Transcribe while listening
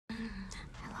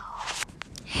Hello.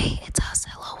 Hey, it's us.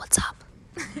 Hello, what's up?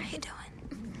 How you doing?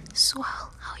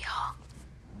 Swell. How y'all?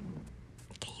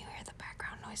 Can you hear the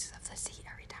background noises of the seat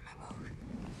every time I move?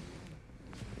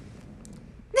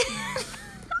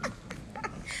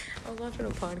 I was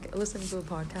watching listening to a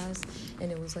podcast,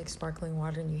 and it was like sparkling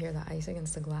water, and you hear the ice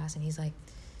against the glass, and he's like,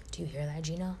 "Do you hear that,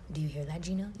 Gina? Do you hear that,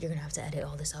 Gina? You're gonna have to edit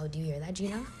all this out. Do you hear that,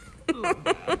 Gina?"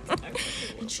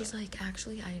 And she's like,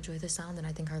 "Actually, I enjoy the sound, and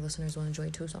I think our listeners will enjoy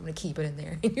it too, so I'm gonna keep it in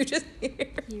there." And you just hear.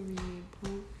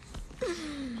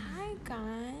 Hi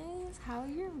guys, how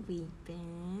your week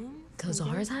been? Because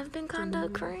ours have been kind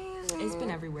of crazy. It's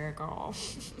been everywhere, girl.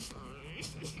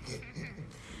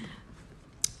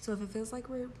 So if it feels like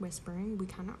we're whispering, we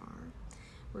kind of are.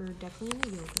 We're definitely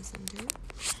in a yoga center.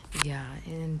 Yeah,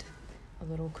 and a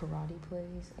little karate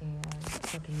place and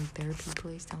fucking therapy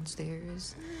place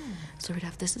downstairs.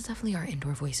 This is definitely our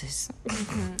indoor voices.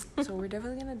 So we're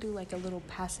definitely gonna do like a little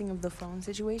passing of the phone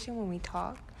situation when we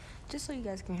talk, just so you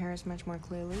guys can hear us much more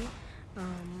clearly. But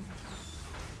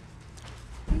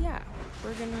yeah,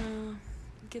 we're gonna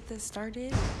get this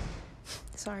started.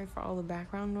 Sorry for all the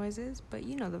background noises, but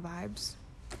you know the vibes.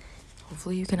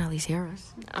 Hopefully you can at least hear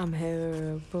us. I'm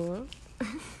here for.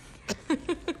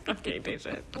 Okay,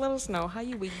 Deja, let us know how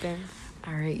your week been.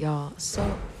 All right, y'all.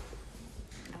 So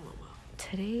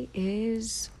today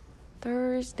is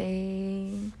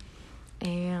Thursday,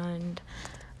 and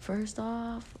first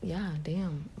off, yeah,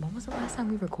 damn. When was the last time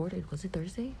we recorded? Was it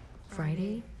Thursday?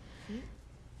 Friday?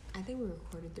 I think we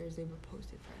recorded Thursday but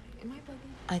posted Friday. Am I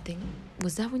bugging? I think.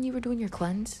 Was that when you were doing your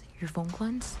cleanse? Your phone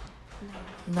cleanse?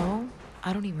 No?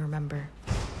 I don't even remember.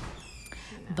 No.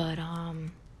 But,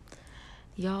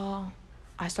 y'all,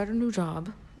 I started a new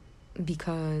job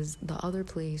because the other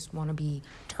place want to be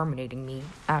terminating me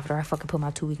after I fucking put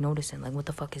my 2-week notice in. Like, what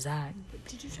the fuck is that?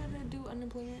 Did you try to do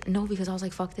unemployment? No, because I was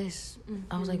like, fuck this.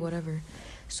 I was like, whatever.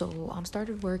 So,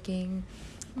 started working.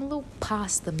 I'm a little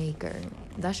pasta maker.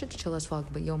 That shit's chill as fuck.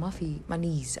 But, yo, my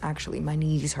knees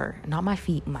hurt. Not my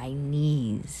feet, my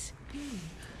knees.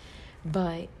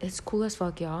 But it's cool as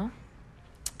fuck, y'all.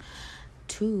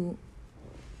 2,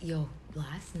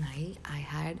 last night I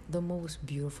had the most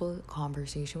beautiful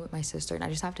conversation with my sister, and I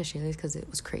just have to share this because it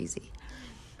was crazy.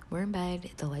 We're in bed,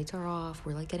 the lights are off,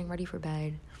 we're like getting ready for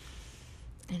bed,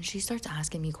 and she starts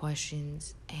asking me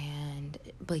questions. And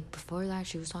like before that,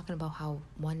 she was talking about how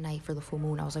one night for the full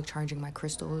moon I was like charging my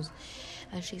crystals,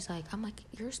 and she's like, I'm like,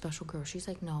 you're a special girl. She's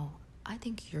like, no, I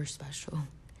think you're special.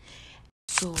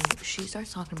 So she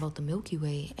starts talking about the Milky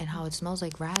Way and how it smells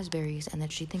like raspberries, and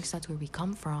that she thinks that's where we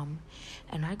come from.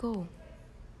 And I go,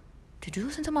 did you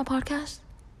listen to my podcast?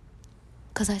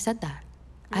 Because I said that.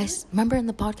 Really? I remember in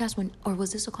the podcast or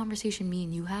was this a conversation me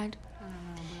and you had? I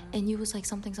don't know, and you was like,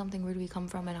 something, where do we come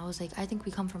from? And I was like, I think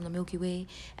we come from the Milky Way,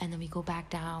 and then we go back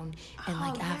down.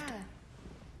 And after.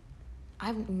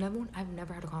 I've never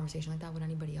had a conversation like that with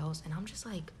anybody else. And I'm just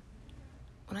like,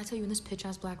 when I tell you in this pitch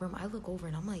ass black room, I look over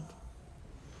and I'm like,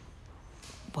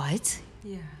 what?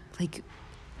 Yeah. Like,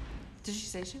 did she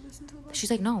say she listened to it? She's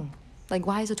like, no. Like,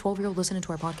 why is a 12-year-old listening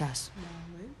to our podcast?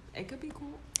 No, it could be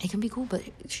cool. It can be cool, but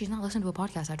she's not listening to a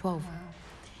podcast at 12. Wow.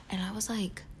 And I was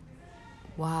like,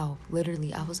 wow.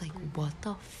 Literally, I was like, what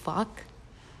the fuck?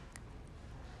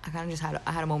 I kind of just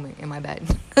had a moment in my bed.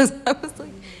 Because I was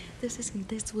like,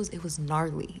 it was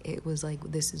gnarly. It was like,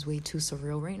 this is way too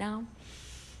surreal right now.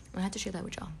 I had to share that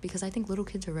with y'all because I think little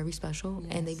kids are very special.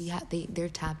 Yes. And they're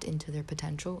tapped into their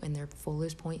potential and their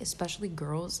fullest point, especially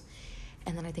girls.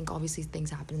 And then I think obviously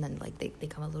things happen and then like they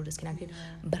come a little disconnected. Yeah.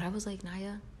 But I was like,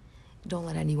 Naya, don't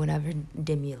let anyone ever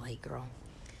dim your light, girl.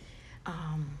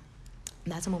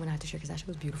 That's a moment I had to share because that shit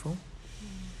was beautiful.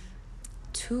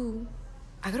 2,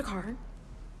 I got a car.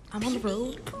 I'm on the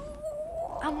road.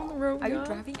 Are you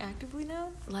driving actively now?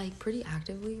 Like pretty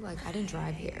actively. Like I didn't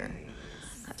drive here.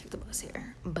 I took the bus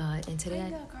here, but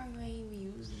today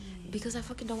because I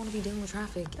fucking don't want to be dealing with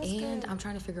traffic. That's and good. I'm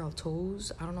trying to figure out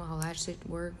tolls. I don't know how that shit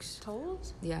works.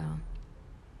 Tolls? Yeah.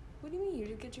 What do you mean? You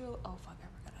just get your I forgot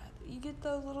that. You get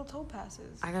those little toll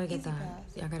passes. I gotta get that.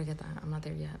 Yeah, I gotta get that. I'm not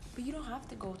there yet. But you don't have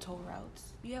to go toll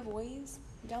routes. You have Waze.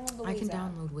 Download the Waze. I can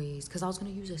download Waze because I was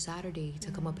gonna use a Saturday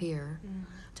to come up here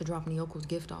to drop Nyoko's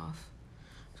gift off.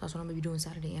 So that's what I'm gonna be doing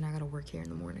Saturday, and I gotta work here in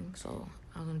the morning. So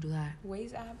I was gonna do that.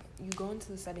 Waze app, you go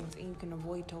into the settings and you can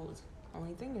avoid tolls.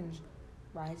 Only thing is,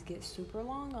 rides get super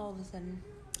long all of a sudden.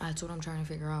 That's what I'm trying to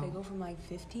figure out. They go from like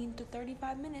 15 to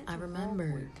 35 minutes. I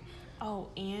remember. Oh,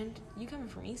 and you coming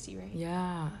from Eastie, right?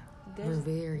 Yeah.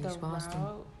 Revere, East Boston. The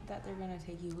route that they're gonna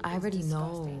take you. I already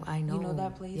know. I know. You know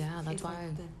that place? Yeah, that's why.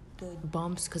 Like the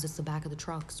bumps, because it's the back of the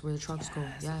trucks where the trucks go.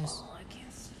 Yes. Oh, I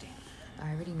can't stand that.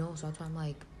 I already know, so that's why I'm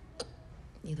like,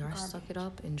 Either I suck it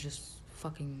up and just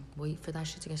fucking wait for that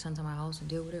shit to get sent to my house and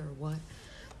deal with it, or what.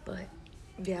 But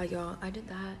yeah, y'all, I did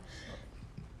that.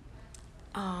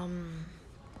 I'm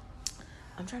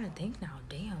trying to think now.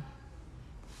 Damn.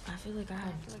 I feel like I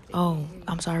had.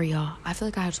 I'm sorry, y'all. I feel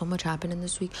like I had so much happen in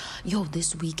this week. Yo,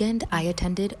 this weekend I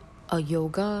attended a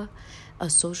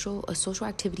social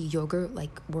activity yoga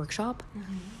like workshop.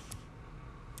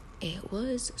 It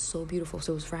was so beautiful.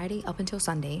 So it was Friday up until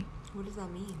Sunday. What does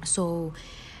that mean? So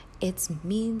it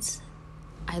means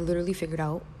I literally figured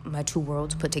out my two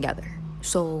worlds put together.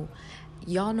 So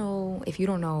y'all know, if you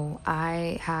don't know,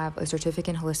 I have a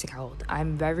certificate in holistic health.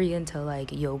 I'm very into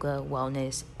like yoga,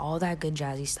 wellness, all that good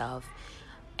jazzy stuff.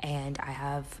 And I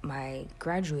have my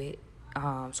graduate,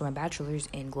 so my bachelor's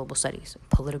in global studies,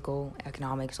 political,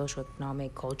 economic, social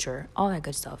economic, culture, all that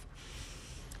good stuff.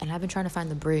 And I've been trying to find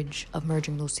the bridge of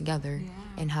merging those together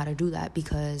and how to do that,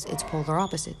 because it's polar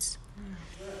opposites.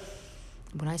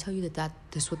 When I tell you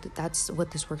that's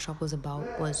what this workshop was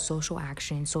about, was social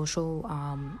action,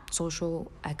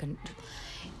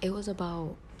 it was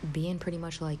about being pretty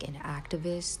much like an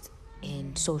activist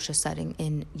in social setting,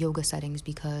 in yoga settings,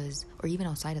 because, or even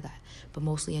outside of that, but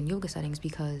mostly in yoga settings,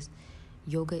 because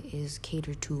yoga is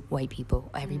catered to white people.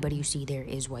 Everybody you see there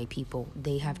is white people.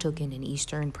 They have taken an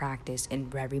Eastern practice and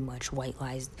very much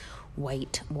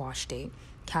whitewashed it,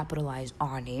 capitalized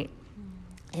on it,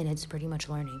 and it's pretty much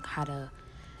learning how to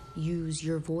use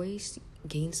your voice,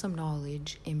 gain some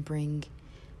knowledge, and bring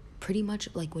pretty much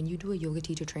like when you do a yoga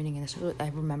teacher training, and this is what I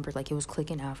remember, like it was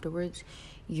clicking afterwards,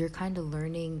 you're kind of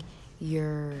learning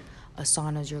your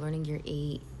asanas, you're learning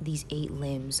these 8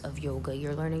 limbs of yoga,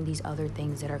 you're learning these other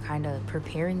things that are kind of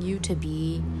preparing you to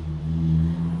be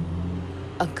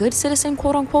a good citizen,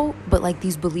 quote unquote, but like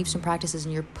these beliefs and practices,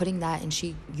 and you're putting that, and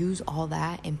she used all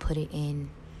that and put it in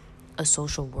a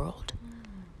social world.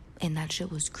 And that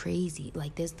shit was crazy.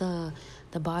 Like, there's the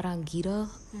Bhagavad Gita,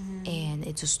 and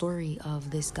it's a story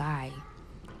of this guy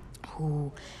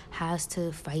who has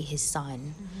to fight his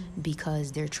son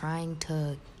because they're trying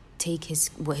to take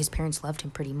what his parents left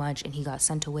him, pretty much, and he got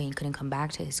sent away and couldn't come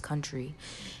back to his country.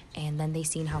 And then they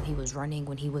seen how he was running.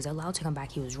 When he was allowed to come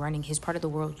back, he was running his part of the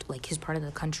world, like his part of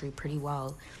the country, pretty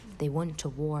well. They went to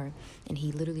war, and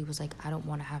he literally was like, I don't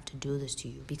want to have to do this to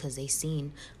you, because they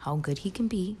seen how good he can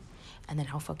be and then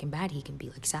how fucking bad he can be,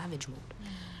 like savage mode.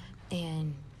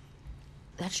 And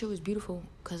that shit was beautiful,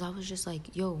 because I was just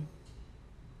like, yo,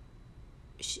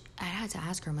 I had to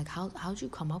ask her, I'm like, how'd you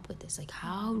come up with this? Like,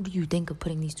 how do you think of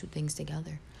putting these two things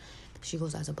together? She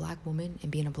goes, as a black woman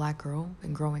and being a black girl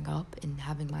and growing up and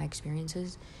having my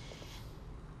experiences,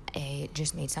 it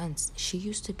just made sense. She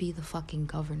used to be the fucking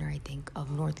governor, I think,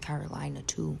 of North Carolina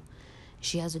too.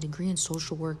 She has a degree in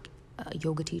social work, a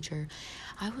yoga teacher.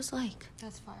 I was like,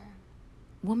 that's fire.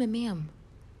 Woman, ma'am,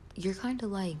 you're kind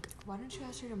of like... Why don't you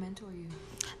ask her to mentor you?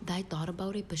 I thought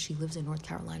about it, but she lives in North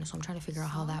Carolina, so I'm trying to figure out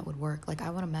how that would work. Like,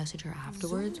 I want to message her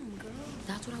afterwards.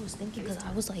 That's what I was thinking, because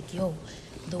I was like, yo,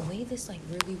 the way this, like,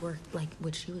 really worked, like,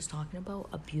 what she was talking about,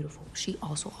 beautiful. She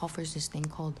also offers this thing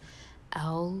called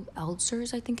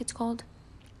Elzers, I think it's called.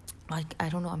 Like, I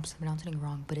don't know, I'm pronouncing it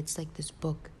wrong, but it's like this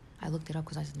book. I looked it up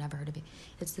because I've never heard of it.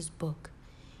 It's this book,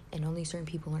 and only certain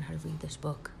people learn how to read this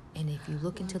book. And if you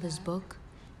look into this book,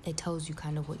 it tells you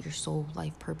kind of what your soul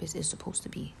life purpose is supposed to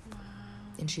be. Wow.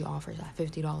 And she offers that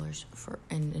 $50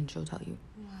 and she'll tell you.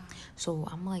 Wow. So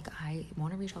I'm like, I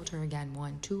want to reach out to her again.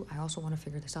 1, 2, I also want to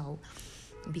figure this out,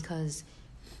 because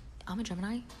I'm a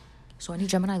Gemini. So any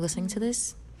Gemini listening to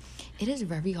this, it is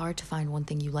very hard to find one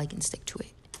thing you like and stick to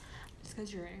it. It's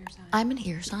because you're an air sign. I'm an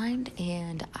air sign,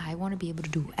 and I want to be able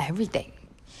to do everything.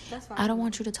 That's fine. I don't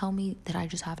want you to tell me that I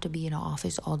just have to be in an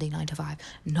office all day 9 to 5.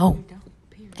 No. You don't.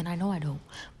 And I know I don't,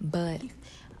 but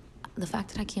the fact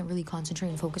that I can't really concentrate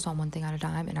and focus on one thing at a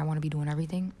time, and I want to be doing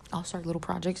everything, I'll start little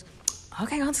projects.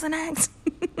 Okay, on to the next.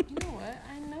 You know what?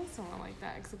 I know someone like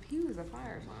that, except he was a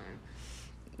fire sign.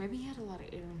 Maybe he had a lot of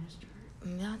air in his chart.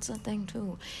 That's a thing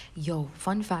too. Yo,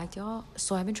 fun fact, y'all.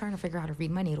 So I've been trying to figure out how to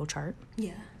read my natal chart.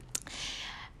 Yeah.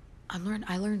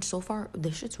 I learned so far,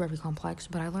 this shit's very complex,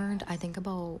 but I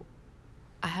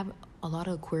have a lot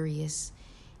of Aquarius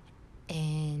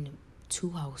and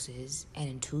 2 houses, and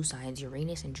in 2 signs,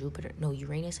 Uranus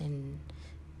and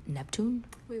Neptune.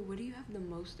 Wait, what do you have the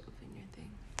most of in your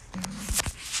thing?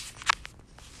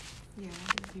 Yeah,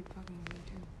 I keep fucking with me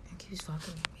too. It keeps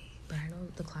fucking with me, but I know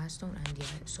the class don't end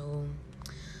yet, so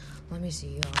let me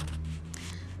see,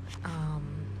 y'all.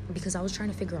 Because I was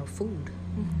trying to figure out food,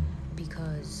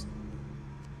 because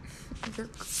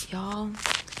y'all,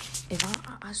 if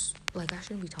I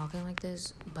shouldn't be talking like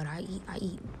this, but I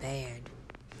eat bad.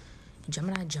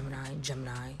 Gemini,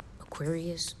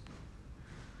 Aquarius.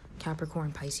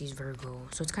 Capricorn, Pisces, Virgo.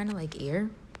 So it's kind of like air.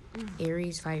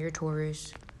 Aries, fire,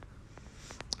 Taurus.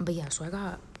 But yeah, so I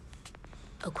got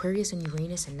Aquarius and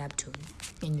Uranus and Neptune.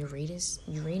 And Uranus,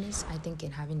 I think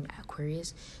in having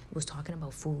Aquarius was talking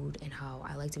about food and how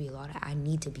I like to be I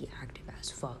need to be active as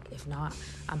fuck. If not,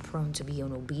 I'm prone to be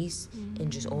obese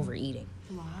and just overeating.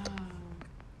 Wow.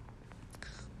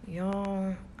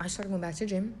 Y'all, I started going back to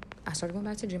gym. I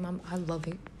love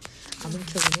it. I've been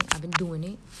killing it. I've been doing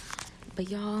it. But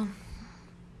y'all,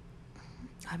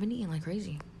 I've been eating like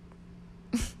crazy.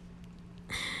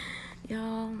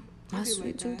 Y'all, my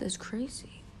sweet tooth is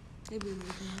crazy.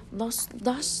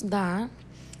 That's that.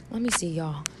 Let me see,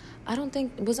 y'all. I don't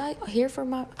think, was I here for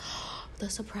the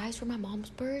surprise for my mom's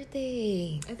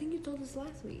birthday? I think you told us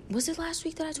last week. Was it last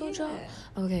week that I told y'all?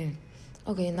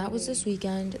 Okay, and that was this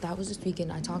weekend. I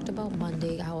talked about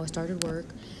Monday, how I started work.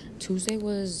 Tuesday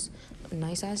was a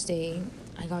nice-ass day.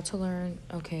 I got to learn,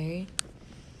 okay.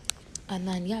 And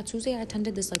then, yeah, Tuesday I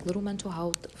attended this, like, little mental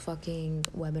health fucking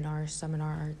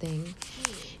seminar thing.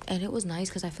 And it was nice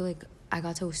because I feel like I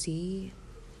got to see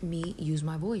me use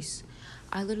my voice.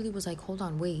 I literally was like, hold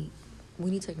on, wait. We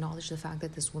need to acknowledge the fact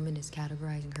that this woman is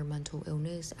categorizing her mental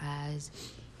illness as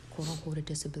quote-unquote a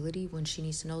disability when she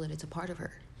needs to know that it's a part of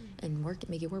her and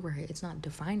make it work with her. It's not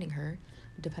defining her,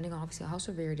 depending on obviously how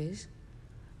severe it is,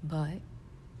 but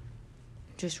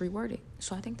just reword it.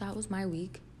 So I think that was my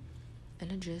week.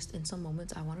 And it just, in some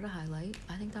moments I wanted to highlight.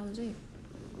 I think that was it.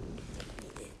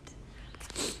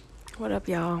 What up,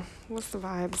 y'all? What's the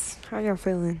vibes? How y'all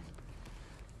feeling?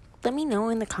 Let me know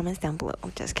in the comments down below.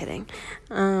 Just kidding.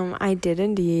 I did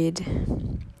indeed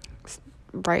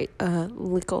write a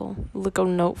little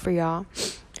note for y'all.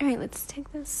 All right, let's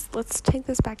take this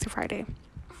back to Friday.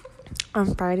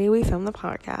 On Friday, we filmed the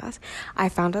podcast. I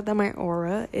found out that my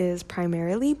aura is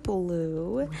primarily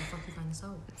blue. Where the fuck you find this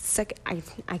out?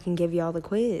 I can give y'all the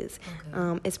quiz.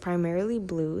 Okay. It's primarily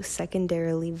blue,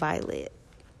 secondarily violet.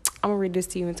 I'm gonna read this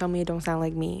to you and tell me it don't sound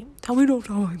like me. Tell me it don't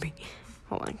sound like me.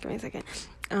 Hold on, give me a second.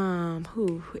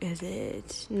 Who is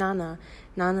it? Nana.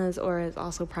 Nana's aura is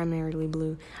also primarily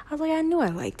blue. I was like, I knew I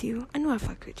liked you. I knew I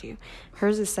fucked with you.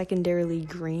 Hers is secondarily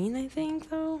green, I think,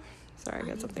 though. Sorry, I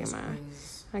got something in my eye.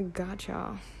 I got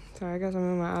y'all. Sorry, I got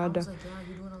something in my eye. I was like, yeah,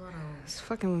 you're doing a lot of... It's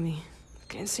fucking with me.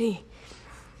 Can't see.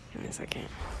 Give me a second.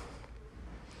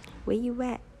 Where you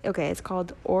at? Okay, it's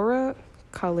called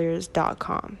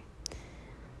auracolors.com.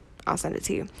 I'll send it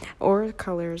to you.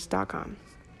 auracolors.com.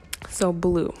 So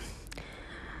blue.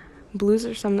 Blues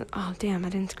are I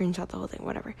didn't screenshot the whole thing,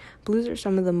 whatever. Blues are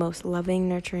some of the most loving,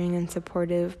 nurturing, and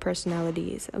supportive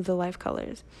personalities of the life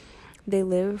colors. They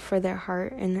live from their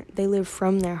heart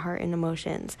and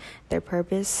emotions. Their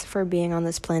purpose for being on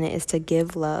this planet is to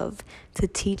give love, to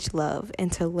teach love,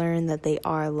 and to learn that they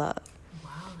are love.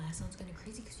 Wow, that sounds kind of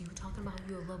crazy because you were talking about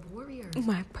you're a love warrior.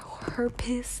 My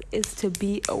purpose is to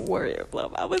be a warrior of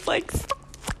love. I was like...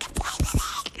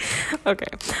 Okay.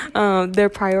 Their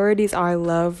priorities are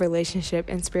love, relationship,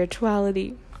 and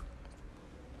spirituality.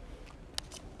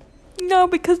 No,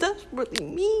 because that's really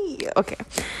me. Okay.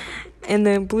 And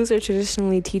then blues are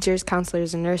traditionally teachers,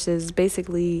 counselors, and nurses,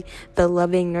 basically the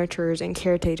loving nurturers and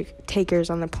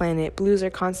caretakers on the planet. Blues are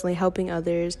constantly helping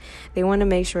others. They want to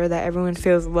make sure that everyone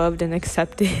feels loved and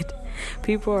accepted.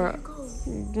 People are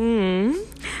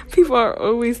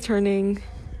always turning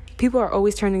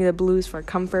to blues for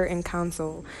comfort and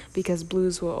counsel because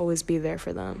blues will always be there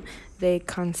for them. They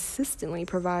consistently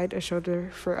provide a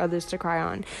shoulder for others to cry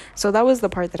on. So that was the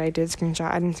part that I did screenshot.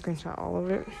 I didn't screenshot all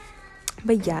of it.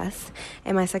 But yes,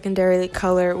 and my secondary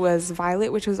color was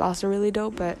violet, which was also really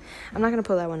dope, but I'm not going to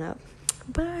pull that one up.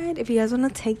 But if you guys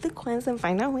want to take the quiz and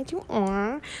find out what you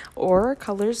are,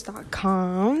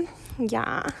 auracolors.com,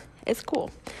 yeah, it's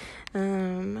cool.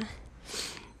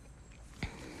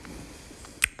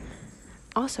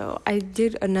 Also, I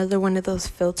did another one of those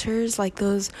filters, like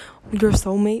those your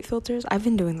soulmate filters. I've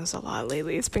been doing this a lot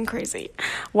lately. It's been crazy.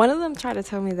 One of them tried to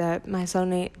tell me that my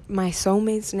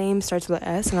soulmate's name starts with an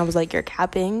S, and I was like, you're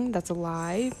capping. That's a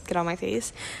lie. Get out my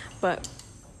face. But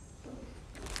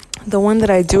the one that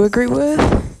I do agree with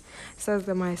says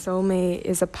that my soulmate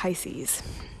is a Pisces.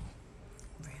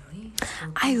 Really?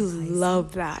 I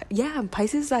love that. Yeah,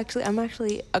 Pisces is I'm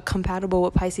actually compatible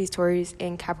with Pisces, Taurus,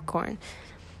 and Capricorn.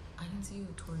 I can see you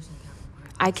with Taurus and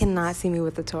Capricorn. I cannot see me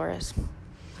with a Taurus.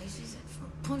 Pisces,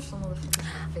 punch the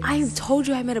motherfucker in the face. I told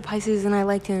you I met a Pisces and I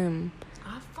liked him.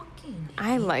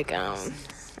 I like him.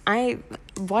 I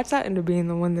watch that end up being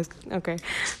the one that's okay.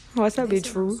 Watch that be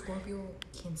true. Scorpio,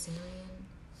 Cancerian,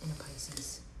 and a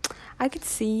Pisces. I could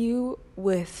see you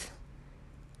with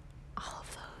all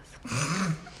of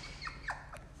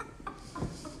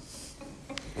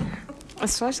those.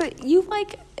 Especially,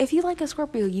 if you like a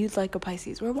Scorpio, you'd like a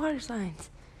Pisces. We're water signs.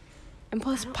 And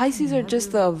plus, Pisces are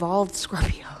just the evolved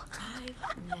Scorpio.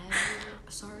 I've never,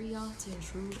 sorry y'all to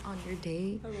intrude on your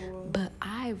day, but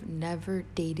I've never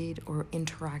dated or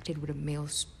interacted with a male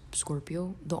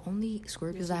Scorpio. The only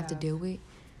Scorpios I have to deal with.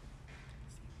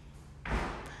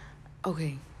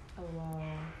 Okay.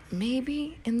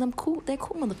 Maybe, and they're cool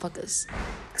motherfuckers.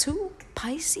 2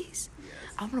 Pisces,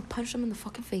 I'm gonna punch them in the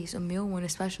fucking face, a male one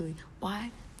especially.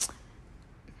 Why?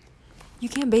 You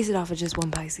can't base it off of just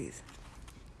one Pisces.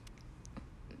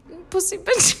 Pussy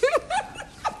bitch.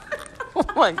 Oh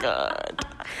my god.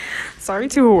 Sorry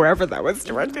to whoever that was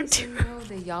directed to. You know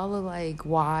that y'all are like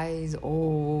wise,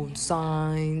 old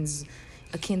signs.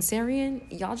 A Cancerian,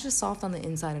 y'all just soft on the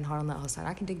inside and hard on the outside.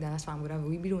 I can dig that. That's fine. Whatever.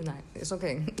 We be doing that. It's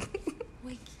okay.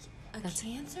 Wait,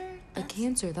 Cancer? A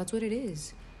Cancer. That's what it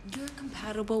is. You're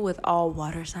compatible with all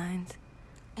water signs.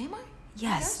 Am I?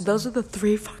 Yes. Those are the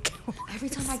 3 fucking ones. Every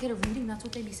time I get a reading, that's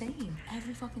what they be saying.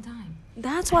 Every fucking time.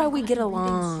 That's why we get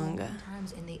along. So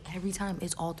times, and every time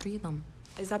it's all 3 of them.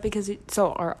 Is that because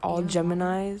are all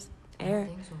Geminis air? I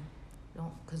think so.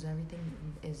 No, because everything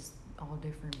is all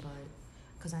different, but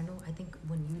because I think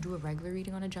when you do a regular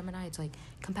reading on a Gemini, it's like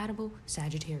compatible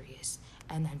Sagittarius,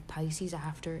 and then Pisces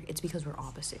after. It's because we're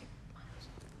opposite.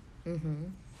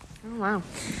 Oh wow.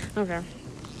 Okay.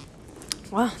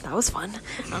 Well, that was fun.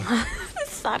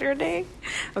 Saturday.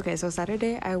 Okay, so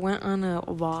Saturday I went on a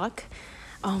walk.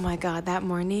 Oh my god, that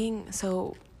morning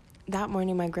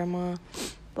my grandma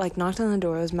knocked on the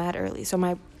door. It was mad early.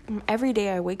 So every day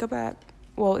I wake up at,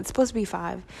 well, it's supposed to be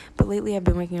 5, but lately I've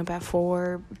been waking up at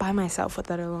 4 by myself with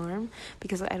that alarm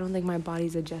because I don't think my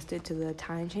body's adjusted to the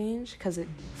time change because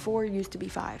 4 used to be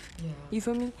 5. Yeah. You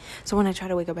feel me? So when I try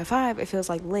to wake up at 5, it feels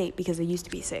like late because it used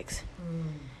to be 6.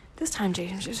 This time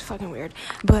change is just fucking weird.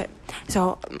 But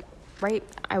so, right,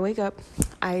 I wake up,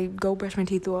 I go brush my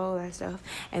teeth, do all that stuff,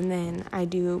 and then I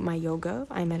do my yoga,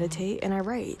 I meditate, and I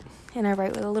write. And I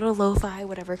write with a little lo-fi,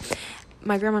 whatever.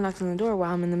 My grandma knocks on the door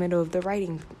while I'm in the middle of the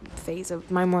writing phase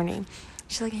of my morning.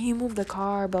 She's like, "Hey, you move the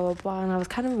car, blah, blah, blah." And I was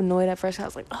kind of annoyed at first. I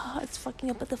was like, "Oh, it's fucking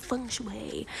up with the feng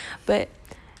shui." But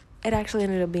it actually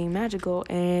ended up being magical,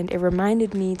 and it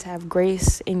reminded me to have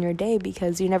grace in your day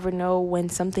because you never know when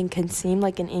something can seem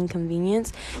like an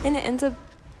inconvenience, and it ends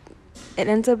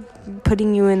up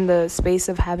putting you in the space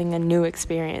of having a new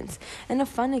experience and a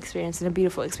fun experience and a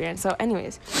beautiful experience. So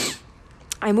anyways,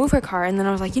 I move her car, and then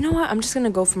I was like, you know what? I'm just going to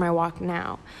go for my walk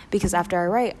now because after I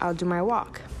write, I'll do my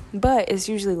walk. But it's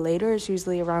usually later. It's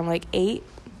usually around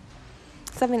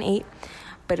 7, 8.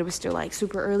 But it was still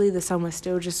super early. The sun was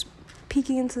still just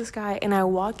peeking into the sky, and I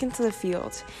walk into the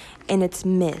field, and it's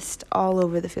mist all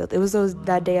over the field. It was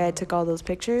that day I took all those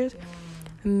pictures.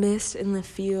 Mist in the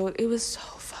field. It was so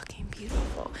fucking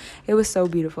beautiful. It was so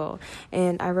beautiful.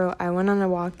 And I went on a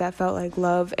walk that felt like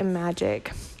love and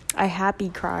magic. I happy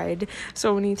cried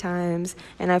so many times,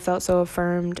 and I felt so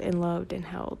affirmed and loved and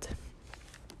held.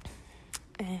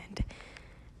 And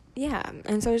yeah,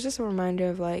 and so it's just a reminder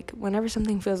of whenever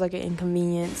something feels like an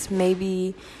inconvenience,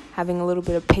 maybe having a little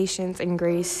bit of patience and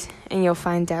grace, and you'll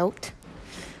find out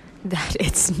that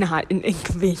it's not an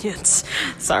inconvenience.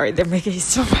 Sorry, they're making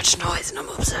so much noise and I'm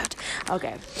upset.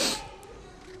 Okay.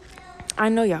 I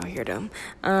know y'all hear them.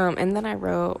 And then I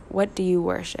wrote, "What do you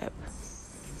worship?"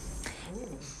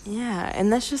 Yeah,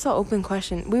 and that's just an open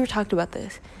question. We were talking about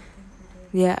this.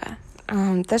 Yeah.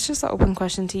 That's just an open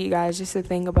question to you guys, just to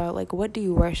think about, what do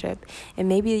you worship? And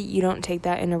maybe you don't take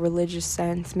that in a religious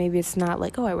sense. Maybe it's not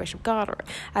oh, I worship God, or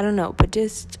I don't know. But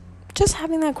just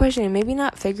having that question, and maybe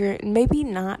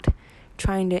not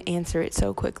trying to answer it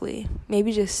so quickly.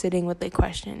 Maybe just sitting with the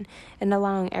question and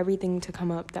allowing everything to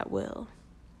come up that will.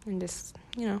 And just,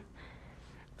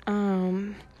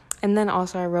 And then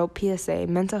also I wrote PSA,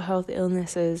 mental health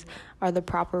illnesses are the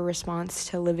proper response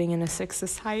to living in a sick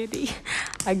society.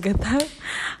 I got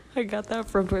that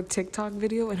from a TikTok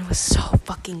video, and it was so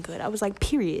fucking good. I was like,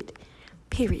 period.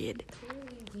 Clearly,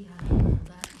 we had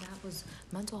that was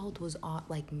mental health was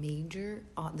major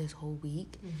this whole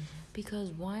week,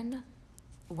 because one,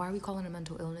 why are we calling it a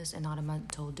mental illness and not a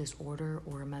mental disorder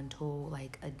or a mental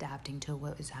adapting to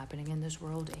what is happening in this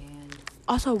world? And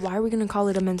also, why are we gonna call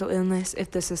it a mental illness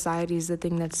if the society is the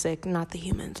thing that's sick, not the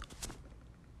humans?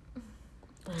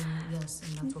 Yes,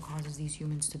 and that's what causes these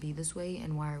humans to be this way.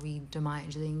 And why are we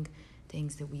demising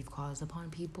things that we've caused upon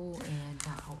people and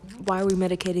not helping them? Why are we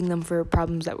medicating them for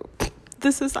problems that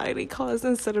the society caused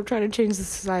instead of trying to change the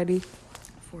society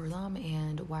for them?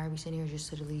 And why are we sitting here just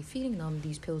steadily feeding them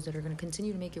these pills that are going to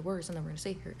continue to make it worse, and then we're going to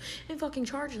stay here and fucking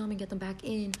charge them and get them back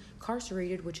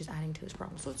incarcerated, which is adding to this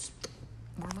problem. So it's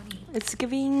More money. It's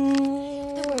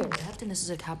giving... Depth, and this is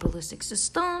a capitalistic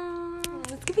system.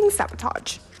 It's giving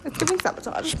sabotage. It's giving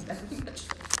sabotage.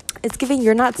 It's giving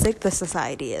you're not sick, the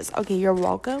society is. Okay, you're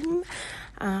welcome.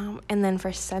 And then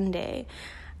for Sunday,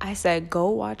 I said, go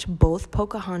watch both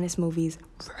Pocahontas movies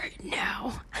right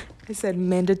now. I said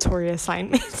mandatory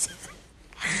assignment.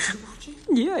 Did you watch it?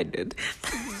 Yeah, I did.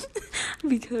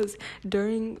 Because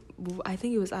I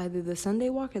think it was either the Sunday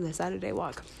walk or the Saturday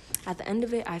walk. At the end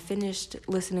of it, I finished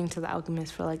listening to The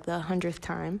Alchemist for like the 100th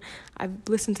time. I've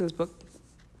listened to this book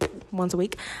once a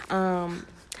week. And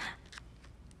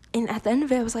at the end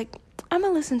of it, I was like, I'm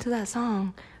going to listen to that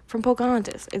song from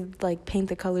Pocahontas. It's like Paint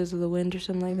the Colors of the Wind or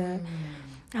something like that.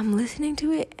 I'm listening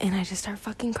to it, and I just start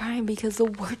fucking crying because the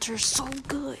words are so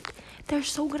good. They're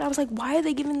so good. I was like, why are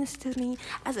they giving this to me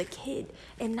as a kid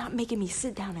and not making me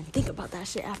sit down and think about that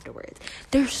shit afterwards?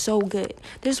 They're so good.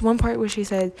 There's one part where she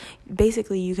said,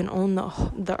 basically, you can own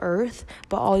the earth,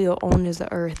 but all you'll own is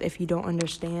the earth if you don't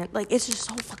understand. Like, it's just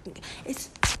so fucking... It's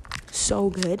so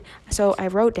good. So I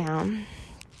wrote down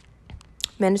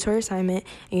mandatory assignment,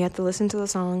 and you have to listen to the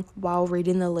song while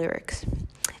reading the lyrics.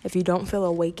 If you don't feel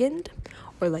awakened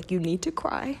or like you need to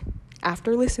cry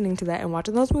after listening to that and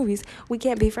watching those movies, we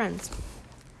can't be friends.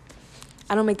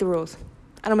 I don't make the rules. Okay.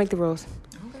 I don't make the rules.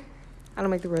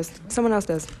 Someone else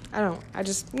does. I don't. I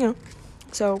just,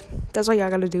 So that's what y'all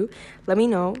gotta do. Let me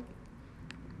know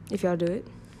if y'all do it.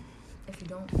 If you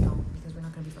don't, because we're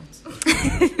not gonna be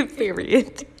friends.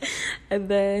 Period. And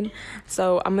then,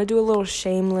 so I'm gonna do a little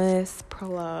shameless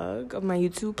plug of my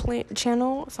YouTube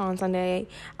channel. So on Sunday,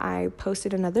 I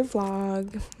posted another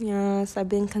vlog. Yes, I've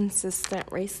been consistent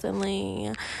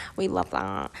recently. We love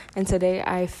that. And today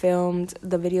I filmed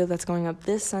the video that's going up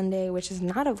this Sunday, which is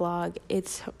not a vlog,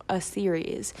 it's a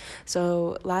series.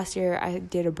 So last year I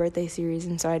did a birthday series,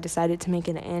 and so I decided to make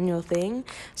it an annual thing.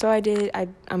 So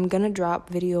I'm gonna drop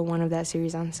video 1 of that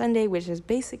series on Sunday, which is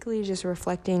basically just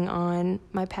reflecting on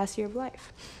my past year of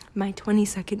life, my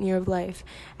 22nd year of life,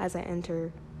 as I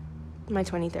enter my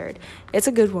 23rd. It's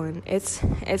a good one. It's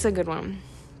a good one.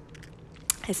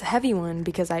 It's a heavy one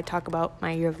because I talk about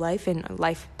my year of life, and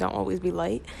life don't always be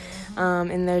light.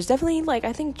 And there's definitely,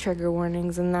 I think, trigger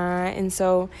warnings in that. And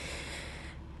so,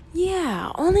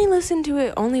 yeah, only listen to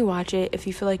it, only watch it if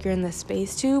you feel like you're in the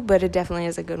space to, but it definitely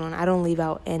is a good one. I don't leave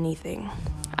out anything.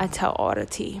 I tell all the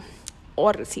tea,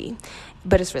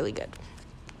 but it's really good.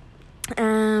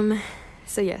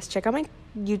 So yes, check out my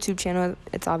YouTube channel.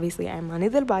 It's obviously Armani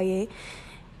del Valle.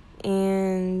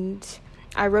 And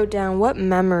I wrote down, what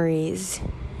memories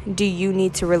do you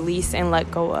need to release and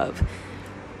let go of?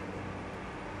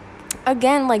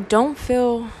 Again, don't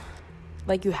feel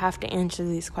like you have to answer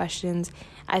these questions.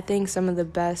 I think some of the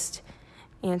best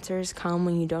answers come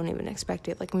when you don't even expect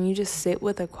it. When you just sit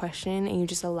with a question and you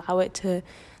just allow it to,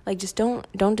 just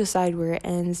don't decide where it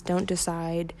ends. Don't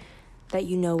decide that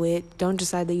you know it. Don't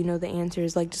decide that you know the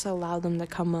answers. Just allow them to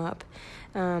come up.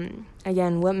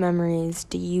 Again, what memories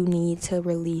do you need to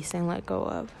release and let go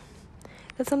of?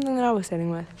 That's something that I was sitting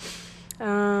with.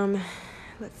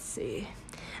 Let's see.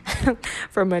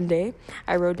 For Monday,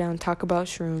 I wrote down talk about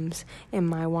shrooms and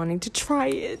my wanting to try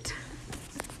it.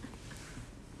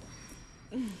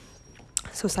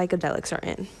 So psychedelics are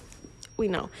in. We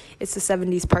know. It's the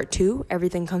 70s part 2.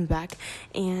 Everything comes back.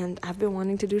 And I've been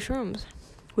wanting to do shrooms,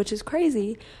 which is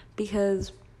crazy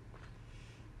because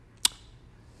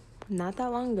not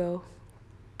that long ago,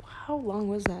 how long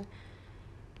was that?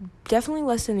 Definitely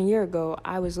less than a year ago,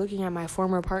 I was looking at my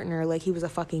former partner like he was a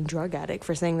fucking drug addict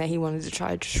for saying that he wanted to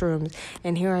try shrooms.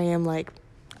 And here I am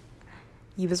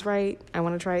he was right. I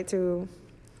want to try it too.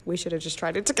 We should have just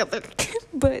tried it together.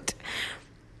 But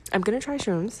I'm going to try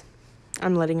shrooms.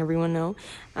 I'm letting everyone know.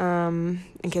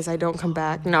 In case I don't come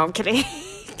back. No, I'm kidding.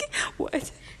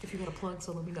 What? If you got a plug,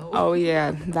 so let me know. Oh,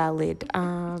 yeah. Valid. It's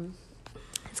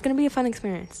going to be a fun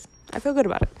experience. I feel good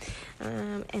about it.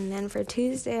 And then for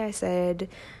Tuesday, I said...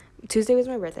 Tuesday was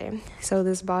my birthday. So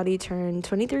this body turned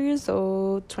 23 years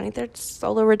old. 23rd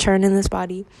solo return in this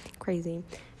body. Crazy.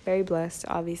 Very blessed.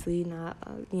 Obviously, not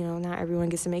everyone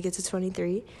gets to make it to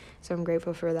 23. So I'm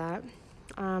grateful for that.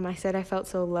 I said I felt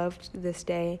so loved this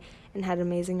day and had an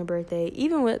amazing birthday,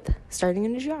 even with starting a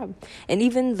new job. And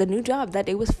even the new job, that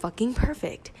day was fucking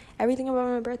perfect. Everything about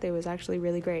my birthday was actually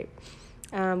really great,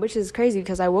 which is crazy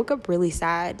because I woke up really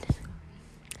sad.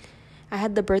 I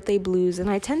had the birthday blues, and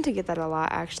I tend to get that a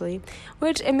lot, actually,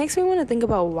 which it makes me want to think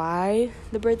about why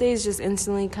the birthdays just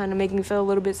instantly kind of make me feel a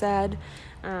little bit sad,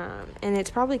 and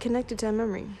it's probably connected to a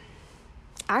memory.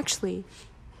 Actually,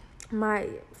 my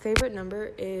favorite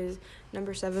number is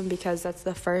number 7 because that's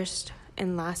the first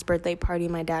and last birthday party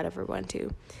my dad ever went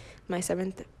to. My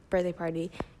 7th birthday party.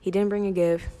 He didn't bring a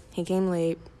gift. He came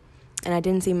late. And I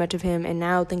didn't see much of him. And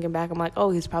now thinking back, I'm like,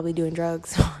 oh, he's probably doing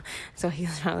drugs. So he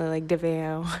was probably like dipping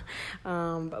out.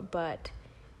 But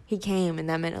he came, and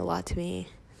that meant a lot to me.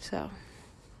 So,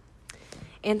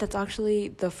 and that's actually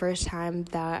the first time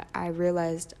that I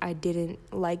realized I didn't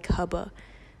like Hubba.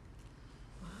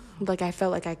 Wow. Like, I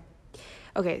felt like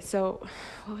okay, so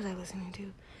what was I listening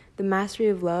to? The Mastery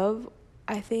of Love,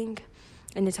 I think.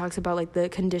 And it talks about, like, the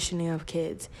conditioning of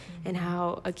kids. Mm-hmm. And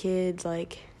how a kid's,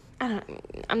 like,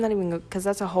 I'm not even, because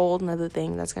that's a whole nother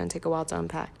thing that's going to take a while to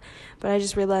unpack. But I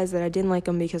just realized that I didn't like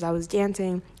him because I was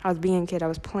dancing, I was being a kid, I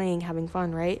was playing, having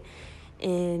fun, right?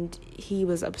 And he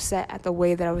was upset at the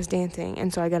way that I was dancing.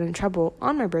 And so I got in trouble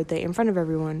on my birthday in front of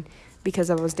everyone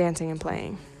because I was dancing and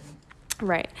playing.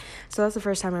 Right. So that's the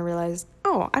first time I realized,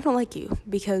 oh, I don't like you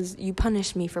because you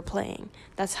punished me for playing.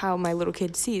 That's how my little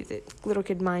kid sees it. Little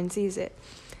kid mind sees it.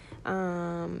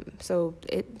 So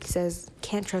it says,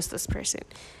 can't trust this person.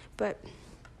 But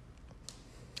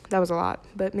that was a lot.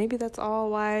 But maybe that's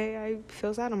all why I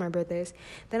feel sad on my birthdays.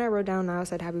 Then I wrote down, Niall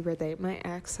said happy birthday. My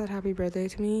ex said happy birthday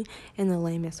to me in the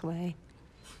lamest way.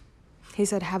 He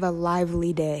said, have a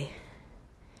lively day.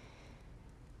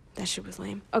 That shit was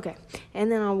lame. Okay.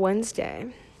 And then on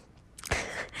Wednesday,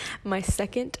 my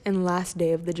second and last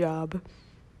day of the job.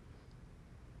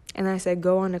 And I said,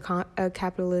 go on a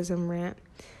capitalism rant.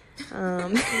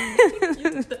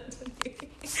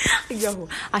 Yo,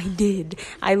 I did.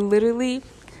 I literally,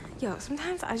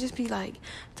 sometimes I just be like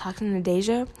talking to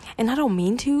Deja, and I don't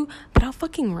mean to, but I'll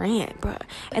fucking rant, bro.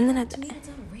 And then to me, it's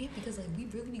not a rant because like we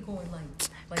really be going like.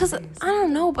 Because I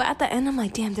don't know, but at the end I'm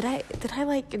like, damn, did I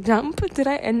like jump?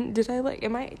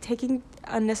 Am I taking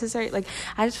unnecessary? Like,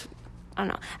 I don't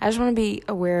know. I just want to be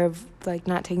aware of, like,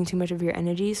 not taking too much of your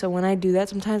energy. So when I do that,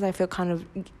 sometimes I feel kind of,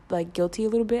 like, guilty a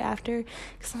little bit after.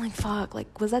 Because I'm like, fuck,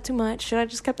 like, was that too much? Should I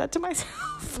just kept that to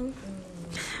myself?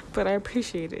 But I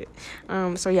appreciate it.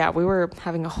 So, yeah, we were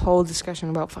having a whole discussion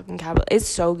about fucking capital. It's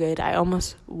so good. I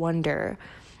almost wonder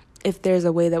if there's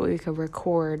a way that we could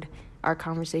record our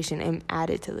conversation and add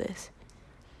it to this.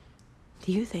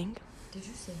 Do you think? Did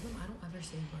you save them? I don't ever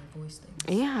save my voice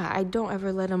things. Yeah, I don't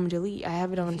ever let them delete. I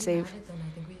have it on save. If you add it, then I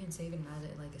think we can save it and add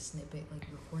it like a snippet, like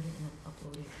record it and then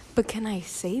upload it. But can I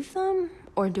save them?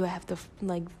 Or do I have to,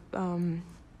 like,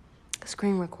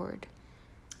 screen record?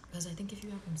 Because I think if you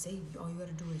have them saved, all you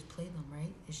gotta do is play them,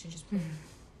 right? It should just play them.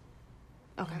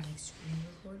 Okay. And, like, screen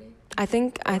record it. I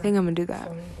think I'm gonna do that.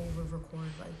 Phone over record,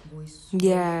 like, voice.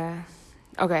 Yeah.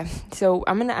 Okay, so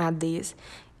I'm gonna add these,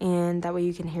 and that way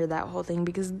you can hear that whole thing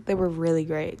because they were really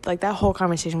great. Like, that whole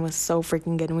conversation was so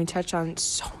freaking good, and we touched on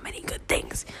so many good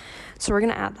things. So we're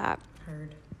gonna add that.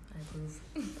 Heard. I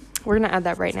approve. We're gonna add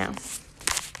that right now.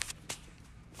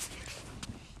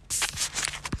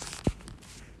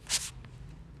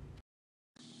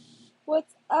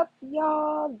 What's up,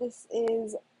 y'all? This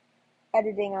is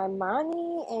Editing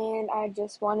Armani, and I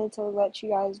just wanted to let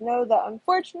you guys know that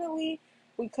unfortunately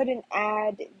we couldn't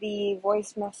add the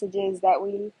voice messages that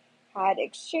we had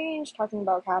exchanged talking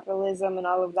about capitalism and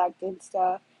all of that good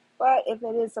stuff. But if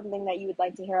it is something that you would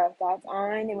like to hear our thoughts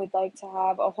on and would like to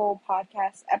have a whole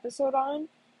podcast episode on,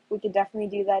 we could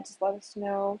definitely do that. Just let us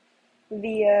know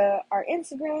via our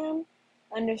Instagram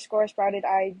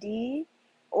 _SproutedID,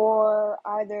 or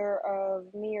either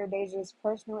of me or Deja's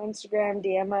personal Instagram.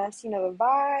 DM us, you know the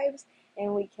vibes,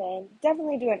 and we can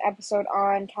definitely do an episode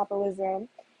on capitalism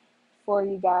for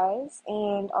you guys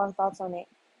and our thoughts on it.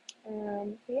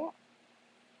 Yeah.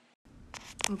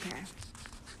 Okay.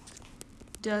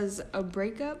 Does a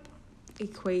breakup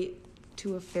equate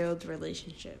to a failed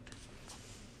relationship?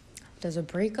 Does a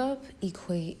breakup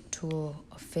equate to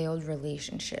a failed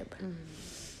relationship?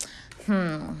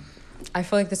 I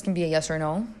feel like this can be a yes or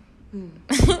no.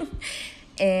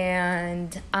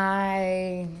 And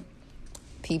I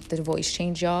peeped the voice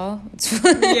change, y'all.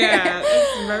 Yeah,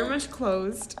 it's very much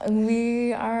closed.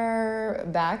 We are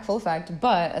back full effect.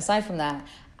 But aside from that,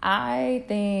 I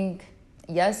think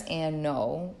yes and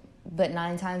no. But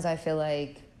 9 times I feel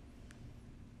like,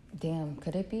 damn,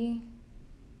 could it be?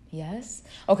 Yes.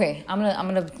 Okay, I'm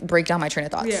gonna break down my train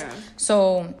of thoughts. Yeah.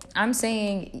 So I'm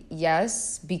saying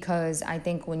yes because I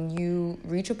think when you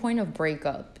reach a point of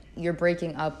breakup, you're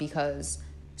breaking up because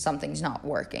something's not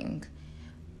working.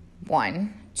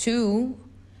 1, 2,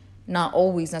 not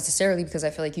always necessarily, because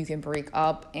I feel like you can break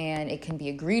up and it can be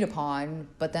agreed upon,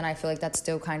 but then I feel like that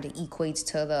still kind of equates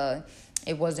to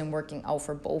it wasn't working out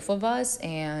for both of us,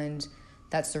 and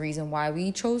that's the reason why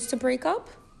we chose to break up.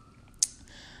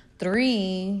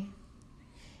 3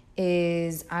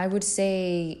 is, I would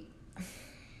say,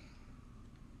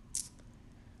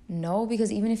 No,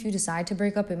 because even if you decide to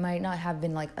break up, it might not have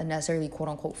been like a necessarily quote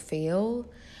unquote fail.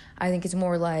 I think it's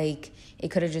more like it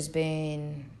could have just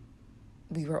been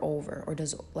we were over, or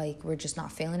does like we're just not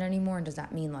failing anymore, and does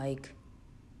that mean like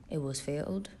it was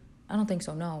failed? I don't think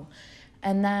so, no.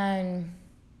 And then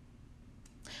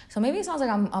so maybe it sounds like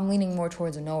I'm leaning more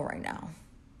towards a no right now.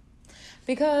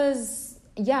 Because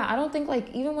yeah, I don't think like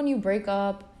even when you break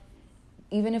up,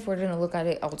 even if we're gonna look at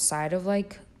it outside of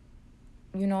like,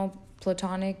 you know,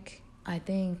 platonic, I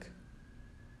think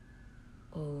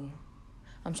I'm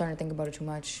starting to think about it too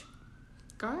much.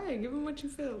 Go ahead, give them what you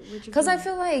feel. Because I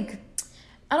feel like,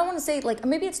 I don't want to say, like,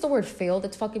 maybe it's the word failed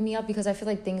that's fucking me up, because I feel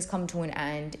like things come to an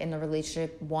end in the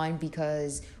relationship. One,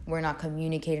 because we're not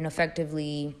communicating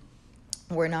effectively,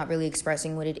 we're not really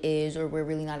expressing what it is, or we're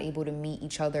really not able to meet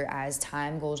each other as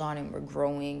time goes on and we're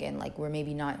growing, and, like, we're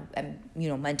maybe not, you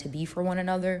know, meant to be for one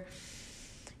another.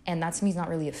 And that to me is not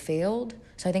really a failed.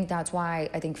 So I think that's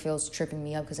why I think fail's tripping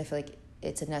me up, because I feel like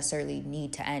it's a necessarily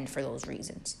need to end for those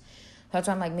reasons. That's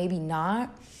why I'm like, maybe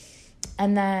not.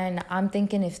 And then I'm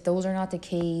thinking if those are not the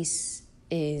case,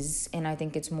 and I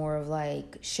think it's more of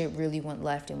like shit really went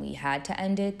left and we had to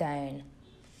end it, then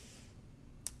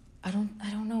I don't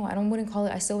know. I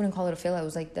still wouldn't call it a fail. I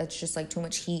was like, that's just like too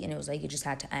much heat, and it was like it just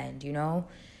had to end, you know?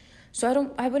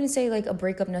 So I wouldn't say like a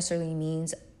breakup necessarily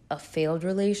means a failed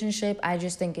relationship. I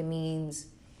just think it means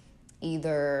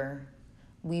either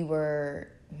we were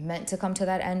meant to come to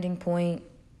that ending point,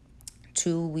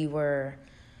 two, we were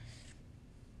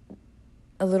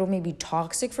a little maybe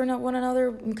toxic for one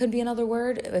another, could be another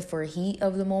word, if for heat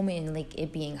of the moment and like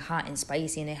it being hot and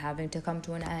spicy and it having to come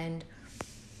to an end.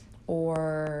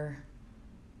 Or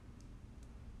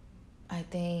I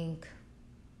think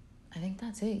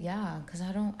that's it, yeah, because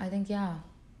I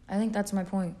think that's my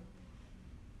point.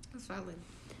 That's valid.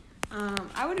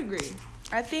 I would agree.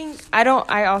 I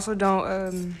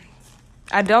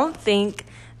don't think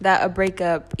that a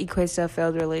breakup equates to a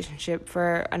failed relationship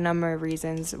for a number of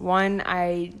reasons. One,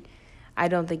 I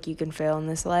don't think you can fail in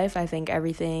this life. I think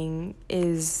everything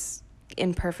is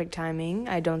in perfect timing.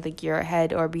 I don't think you're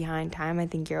ahead or behind time. I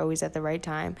think you're always at the right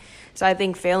time. So I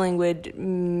think failing would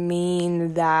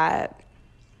mean that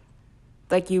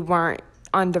like you weren't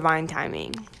on divine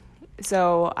timing.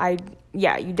 So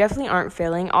you definitely aren't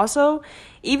failing. Also,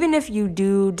 even if you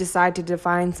do decide to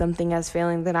define something as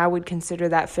failing, then I would consider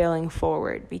that failing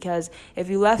forward. Because if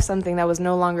you left something that was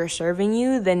no longer serving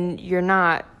you, then you're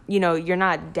not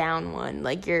down one.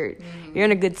 Like you're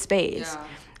in a good space. Yeah.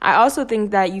 I also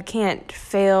think that you can't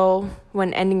fail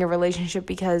when ending a relationship,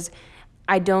 because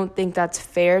I don't think that's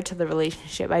fair to the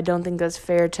relationship. I don't think that's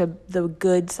fair to the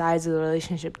good sides of the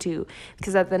relationship too.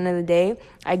 Because at the end of the day,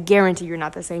 I guarantee you're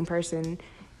not the same person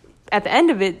at the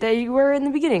end of it that you were in the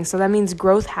beginning. So that means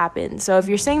growth happened. So if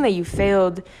you're saying that you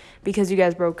failed because you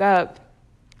guys broke up,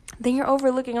 then you're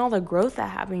overlooking all the growth that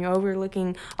happened. You're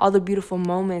overlooking all the beautiful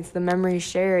moments, the memories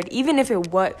shared. Even if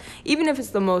it's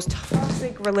the most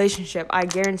toxic relationship, I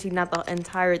guarantee not the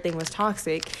entire thing was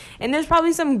toxic. And there's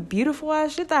probably some beautiful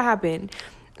ass shit that happened.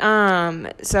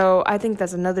 So I think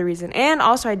that's another reason. And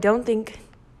also, I don't think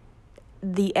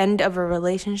the end of a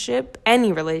relationship,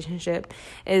 any relationship,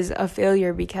 is a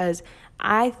failure, because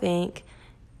I think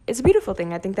it's a beautiful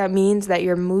thing. I think that means that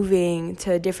you're moving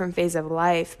to a different phase of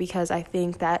life, because I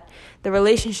think that the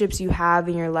relationships you have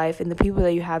in your life and the people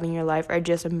that you have in your life are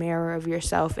just a mirror of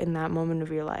yourself in that moment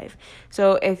of your life.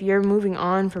 So if you're moving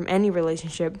on from any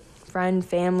relationship, friend,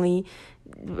 family,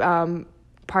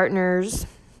 partner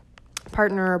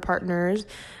or partners,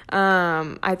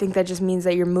 I think that just means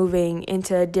that you're moving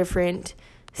into a different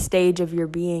stage of your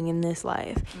being in this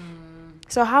life.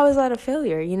 So how is that a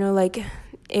failure? You know, like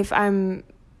if I'm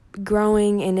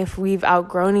growing and if we've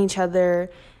outgrown each other,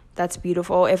 that's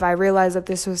beautiful. If I realize that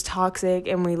this was toxic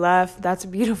and we left, that's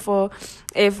beautiful.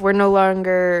 If our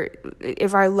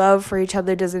love for each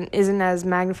other isn't as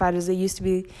magnified as it used to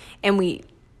be, and we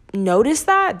notice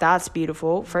that, that's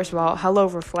beautiful. First of all, hello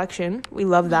reflection. We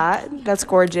love that. That's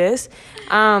gorgeous.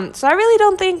 So I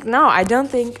don't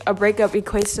think a breakup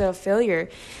equates to a failure.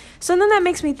 So then that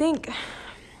makes me think,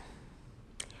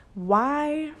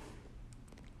 why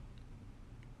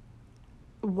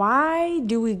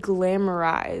do we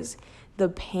glamorize the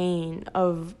pain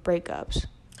of breakups?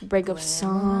 Breakup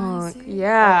songs.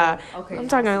 Yeah. Oh, okay. I'm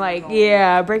talking like,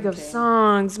 breakup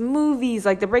songs, movies.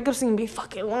 Like, the breakup scene be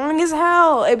fucking long as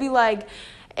hell. It'd be like,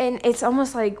 and it's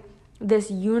almost like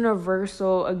this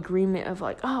universal agreement of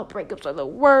like, oh, breakups are the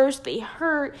worst. They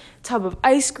hurt. Tub of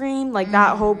ice cream. Like,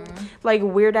 that whole, like,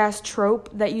 weird-ass trope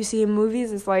that you see in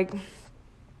movies. It's like,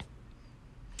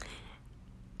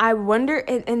 I wonder,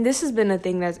 and this has been a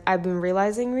thing that I've been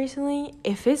realizing recently,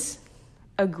 if it's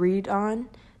agreed on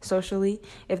socially,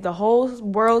 if the whole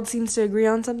world seems to agree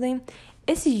on something,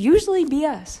 it's usually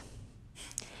BS.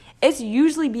 It's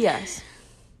usually BS.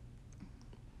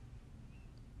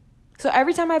 So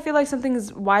every time I feel like something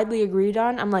is widely agreed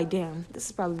on, I'm like, damn, this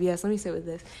is probably BS. Let me sit with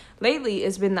this. Lately,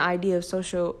 it's been the idea of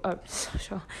social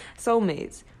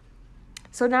soulmates.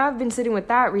 So now I've been sitting with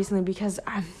that recently because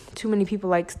too many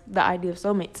people like the idea of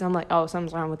soulmates. And I'm like, oh,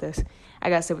 something's wrong with this. I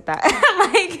gotta sit with that.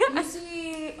 You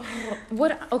see,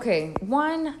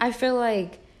 one, I feel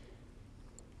like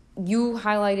you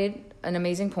highlighted an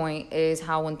amazing point is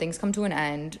how when things come to an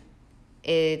end,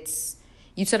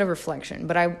 you said a reflection,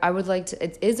 but I would like to,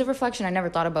 it is a reflection. I never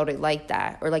thought about it like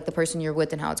that, or like the person you're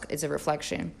with and how it's a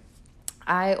reflection.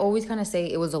 I always kind of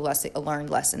say it was a learned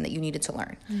lesson that you needed to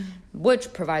learn,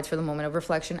 which provides for the moment of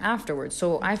reflection afterwards.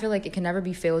 So I feel like it can never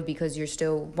be failed because you're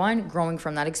still, one, growing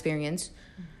from that experience,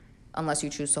 unless you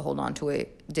choose to hold on to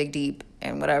it, dig deep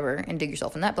and whatever, and dig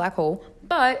yourself in that black hole.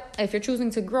 But if you're choosing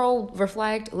to grow,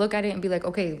 reflect, look at it and be like,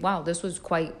 okay, wow, this was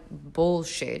quite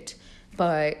bullshit,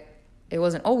 but it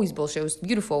wasn't always bullshit. It was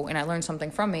beautiful, and I learned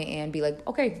something from it, and be like,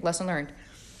 okay, lesson learned.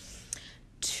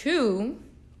 2,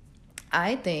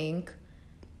 I think...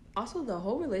 Also, the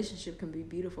whole relationship can be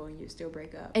beautiful and you still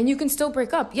break up. And you can still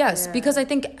break up, yes. Yeah. Because I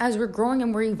think as we're growing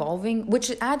and we're evolving, which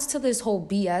adds to this whole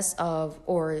BS of,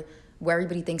 or where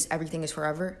everybody thinks everything is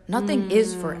forever. Nothing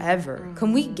is forever. Mm-hmm.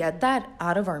 Can we get that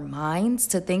out of our minds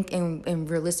to think and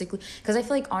realistically? Because I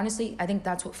feel like, honestly, I think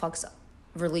that's what fucks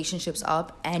relationships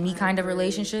up. Any kind of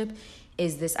relationship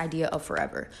is this idea of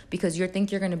forever. Because you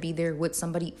think you're going to be there with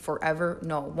somebody forever.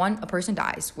 No. 1, a person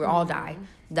dies. We all die.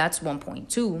 That's 1 point.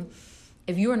 2,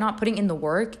 if you are not putting in the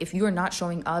work, if you are not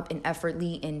showing up and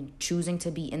effortly and choosing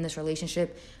to be in this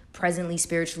relationship presently,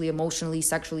 spiritually, emotionally,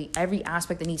 sexually, every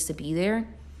aspect that needs to be there,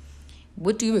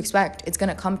 what do you expect? It's going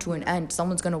to come to an end.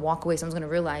 Someone's going to walk away. Someone's going to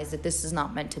realize that this is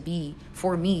not meant to be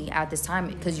for me at this time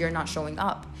because you're not showing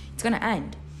up. It's going to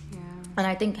end. Yeah. And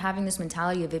I think having this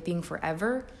mentality of it being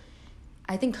forever,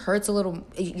 I think hurts a little.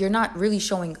 You're not really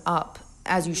showing up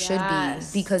as you should be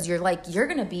because you're like, you're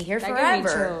going to be here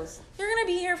forever. You're going to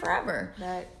be here forever.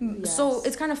 So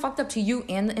it's kind of fucked up to you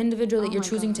and the individual that you're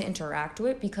choosing to interact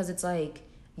with because it's like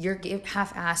you're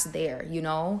half-assed there, you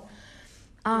know?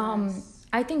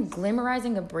 I think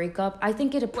glamorizing a breakup, I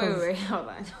think it... Wait, hold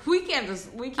on. We can't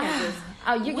just go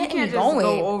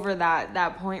over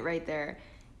that point right there.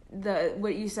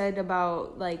 What you said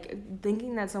about, like,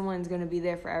 thinking that someone's going to be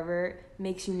there forever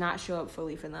makes you not show up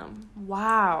fully for them.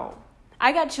 Wow.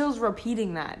 I got chills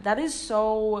repeating that. That is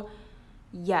so...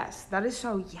 Yes. That is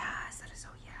so yes. That is so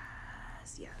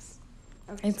yes. Yes.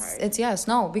 Okay, it's yes.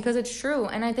 No, because it's true.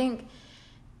 And I think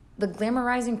the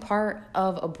glamorizing part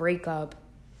of a breakup...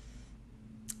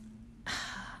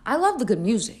 I love the good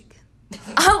music.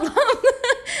 I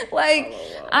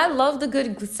love the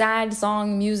good sad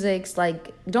song musics.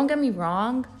 Like, don't get me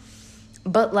wrong,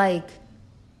 but like,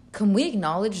 can we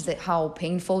acknowledge that how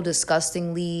painful,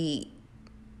 disgustingly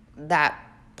that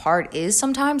part is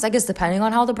sometimes? I guess depending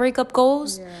on how the breakup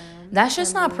goes, that's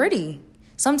just not pretty.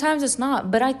 Sometimes it's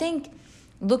not. But I think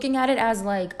looking at it as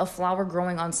like a flower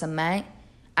growing on cement,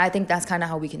 I think that's kind of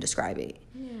how we can describe it.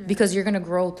 Yeah. Because you're gonna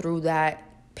grow through that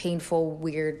painful,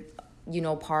 weird,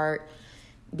 part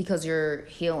because you're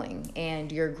healing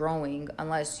and you're growing,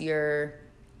 unless you're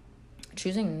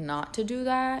choosing not to do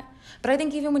that. But I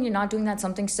think even when you're not doing that,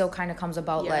 something still kind of comes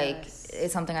about. Like,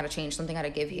 it's something gotta change, something gotta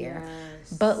give here.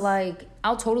 But like,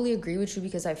 I'll totally agree with you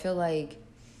because I feel like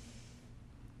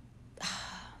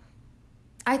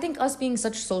I think us being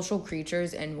such social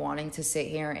creatures and wanting to sit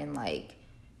here and like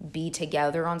be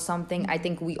together on something, I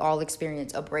think we all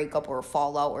experience a breakup or a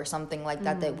fallout or something like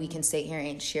that we can sit here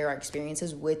and share our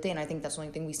experiences with it. And I think that's the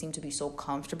only thing we seem to be so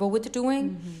comfortable with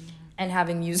doing. And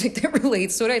having music that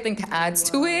relates to it, I think adds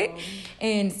to it.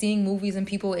 And seeing movies and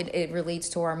people, it relates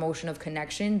to our emotion of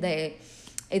connection, that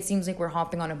it seems like we're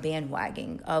hopping on a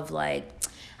bandwagon of like,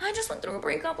 I just went through a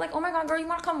breakup, like, oh my god, girl, you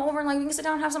want to come over and like we can sit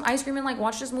down and have some ice cream and like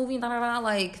watch this movie and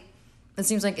like, it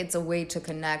seems like it's a way to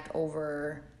connect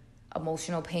over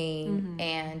emotional pain.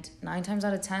 And 9 times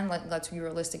out of 10, like, let's be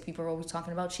realistic, people are always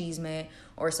talking about cheesemate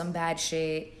or some bad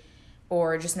shit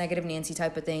or just negative Nancy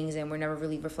type of things, and we're never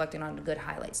really reflecting on the good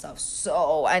highlight stuff.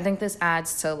 So I think this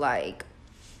adds to like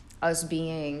us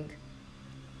being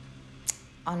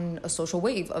on a social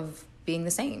wave of being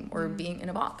the same or being in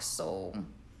a box. So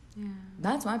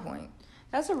that's my point.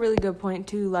 That's a really good point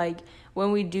too. Like,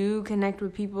 when we do connect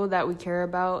with people that we care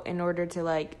about in order to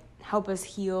like help us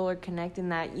heal or connect in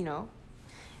that,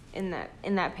 in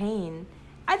that pain,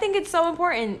 I think it's so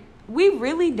important. we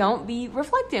really don't be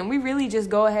reflecting. We really just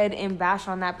go ahead and bash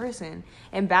on that person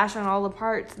and bash on all the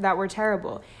parts that were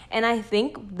terrible. And I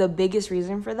think the biggest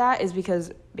reason for that is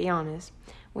because, be honest,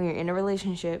 when you're in a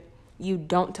relationship, you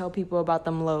don't tell people about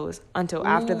them lows until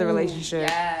after the relationship.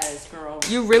 Yes, girl.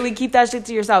 You really keep that shit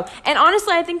to yourself. And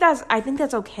honestly, I think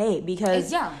that's okay,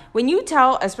 because when you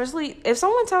tell, especially if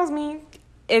someone tells me,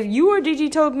 if you or Gigi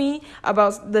told me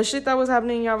about the shit that was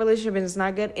happening in your relationship and it's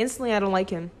not good, instantly I don't like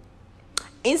him.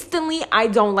 Instantly, I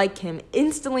don't like him.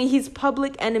 Instantly, he's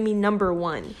public enemy number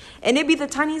one. And it'd be the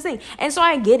tiniest thing. And so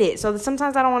I get it. So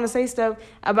sometimes I don't want to say stuff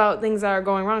about things that are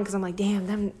going wrong because I'm like, damn,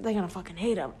 they're going to fucking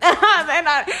hate him.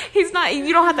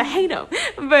 You don't have to hate him.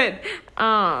 But,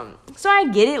 so I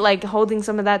get it, like, holding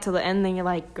some of that till the end. Then you're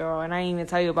like, girl, and I didn't even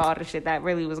tell you about all the shit that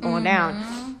really was going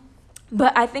down.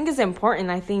 But I think it's important.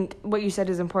 I think what you said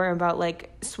is important about, like,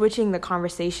 switching the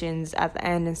conversations at the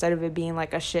end instead of it being,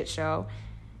 like, a shit show.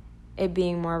 It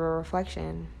being more of a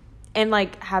reflection. And,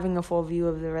 like, having a full view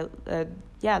of the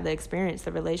experience,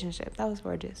 the relationship. That was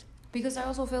gorgeous. Because I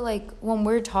also feel like when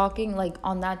we're talking, like,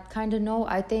 on that kind of note,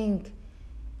 I think...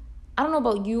 I don't know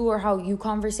about you or how you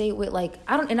conversate with, like...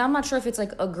 And I'm not sure if it's,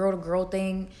 like, a girl-to-girl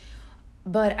thing...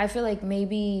 But I feel like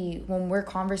maybe when we're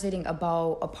conversating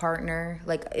about a partner,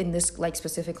 like in this like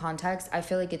specific context, I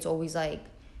feel like it's always like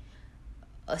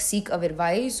a seek of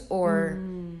advice or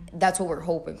that's what we're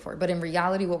hoping for. But in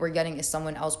reality, what we're getting is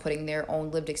someone else putting their own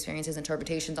lived experiences,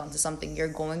 interpretations onto something you're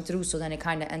going through. So then it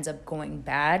kind of ends up going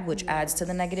bad, which adds to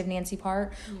the negative Nancy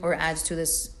part or adds to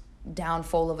this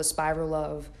downfall of a spiral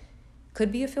of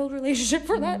could be a failed relationship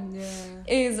for that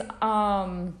is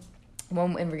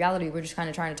when in reality we're just kind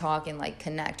of trying to talk and like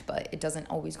connect, but it doesn't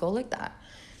always go like that.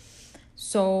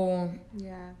 So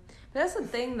yeah, that's the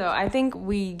thing though. I think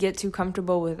we get too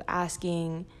comfortable with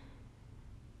asking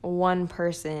one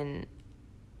person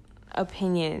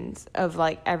opinions of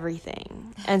like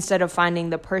everything instead of finding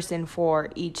the person for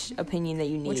each opinion that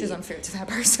you need, which is unfair to that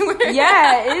person.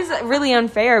 Yeah, it is really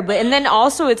unfair, but and then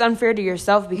also it's unfair to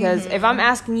yourself because if I'm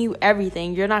asking you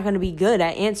everything, you're not going to be good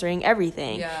at answering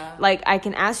everything. Like I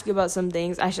can ask you about some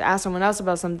things, I should ask someone else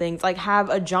about some things, like have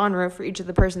a genre for each of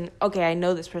the person. Okay, I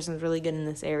know this person's really good in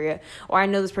this area, or I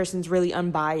know this person's really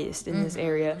unbiased in this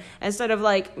area, instead of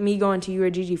like me going to you or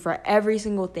Gigi for every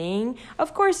single thing.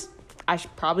 Of course I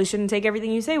probably shouldn't take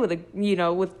everything you say with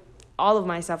with all of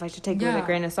my stuff. I should take it with a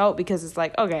grain of salt because it's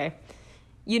like, okay,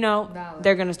 valid.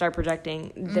 They're going to start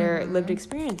projecting their lived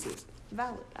experiences.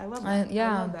 Valid. I love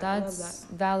that. That's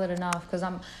valid enough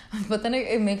but then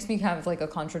it makes me kind of like a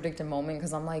contradicting moment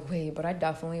because I'm like, wait, but I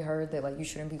definitely heard that like you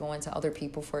shouldn't be going to other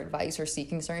people for advice or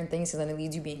seeking certain things because then it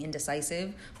leads you being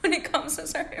indecisive when it comes to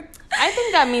certain. I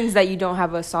think that means that you don't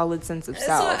have a solid sense of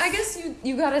self. So I guess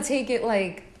you got to take it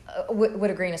like with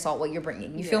a grain of salt what you're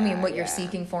bringing, you feel me, and what you're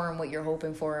seeking for and what you're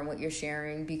hoping for and what you're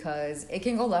sharing, because it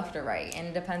can go left or right and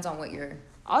it depends on what you're.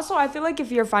 Also, I feel like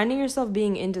if you're finding yourself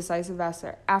being indecisive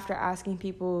after asking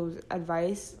people's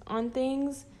advice on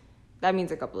things, that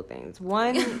means a couple of things.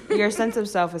 One, your sense of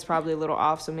self is probably a little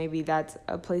off, so maybe that's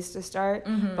a place to start.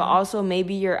 But also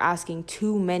maybe you're asking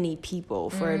too many people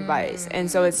for advice,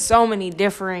 and so it's so many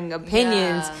differing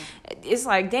opinions. It's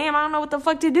like, damn, I don't know what the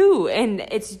fuck to do, and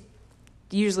it's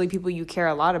usually people you care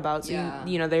a lot about, so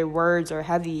you know their words are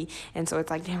heavy, and so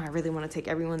it's like, damn, I really want to take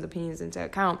everyone's opinions into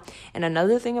account. And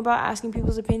another thing about asking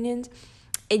people's opinions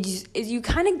is you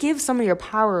kind of give some of your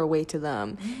power away to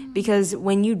them, because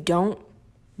when you don't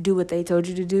do what they told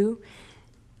you to do,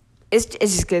 it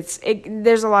just gets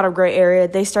there's a lot of gray area.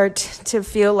 They start to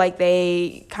feel like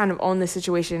they kind of own the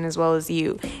situation as well as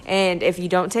you, and if you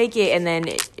don't take it and then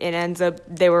it ends up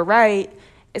they were right,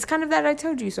 it's kind of that I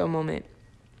told you so moment.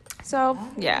 So,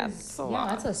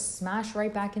 that's a smash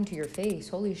right back into your face.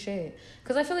 Holy shit.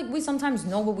 Because I feel like we sometimes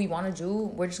know what we want to do.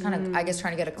 We're just kind of, I guess,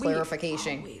 trying to get a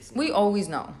clarification. We always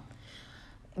know.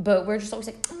 But we're just always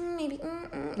like, maybe,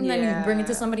 and then you bring it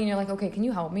to somebody and you're like, okay, can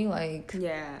you help me? Like,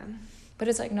 But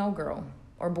it's like, no, girl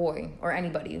or boy or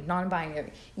anybody,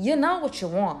 non-binary. You know what you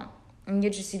want. And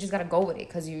you just got to go with it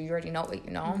because you already know it,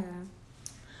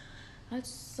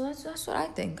 That's what I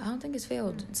think. I don't think it's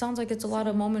failed. It sounds like it's a lot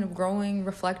of moment of growing,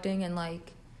 reflecting, and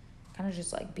like kind of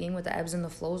just like being with the ebbs and the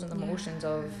flows and the motions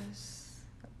of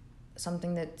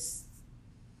something that's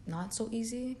not so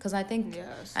easy. Because I think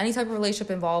any type of relationship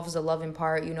involves a loving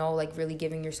part, like really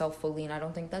giving yourself fully. And I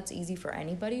don't think that's easy for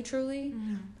anybody, truly.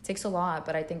 It takes a lot.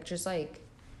 But I think just like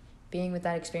being with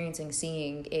that experiencing,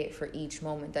 seeing it for each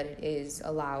moment that it is,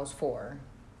 allows for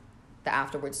the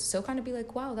afterwards to still kind of be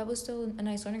like, wow, that was still a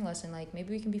nice learning lesson. Like, maybe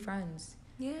we can be friends.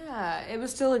 Yeah, it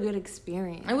was still a good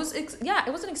experience. It was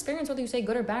an experience whether you say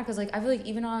good or bad, because like I feel like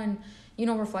even on, you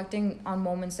know, reflecting on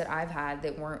moments that I've had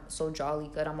that weren't so jolly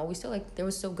good, I'm always still like, there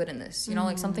was still good in this, you know,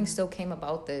 like something still came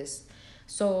about this.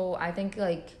 So I think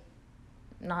like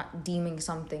not deeming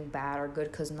something bad or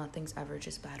good, because nothing's ever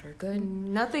just bad or good.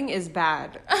 Nothing is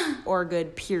bad or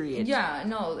good, period. Yeah,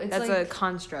 no, that's like a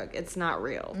construct. It's not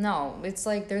real. No, it's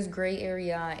like there's gray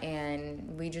area,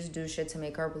 and we just do shit to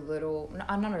make our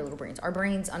our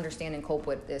brains understand and cope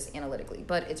with this analytically.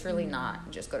 But it's really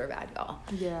not just good or bad, y'all.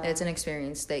 Yeah, it's an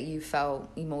experience that you felt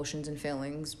emotions and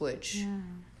feelings, which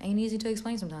ain't easy to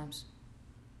explain sometimes.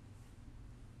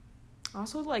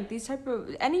 Also, like, these type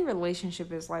of, any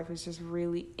relationship is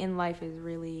really,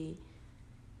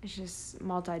 it's just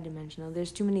multidimensional.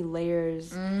 There's too many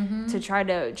layers to try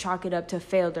to chalk it up to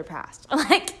failed or past.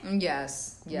 Like,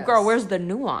 yes. Girl, where's the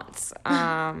nuance?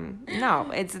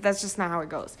 No, that's just not how it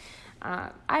goes.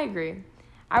 I agree.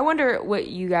 I wonder what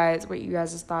you guys'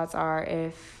 thoughts are.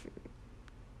 If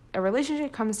a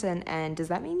relationship comes to an end, does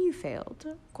that mean you failed? ?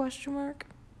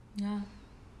 Yeah.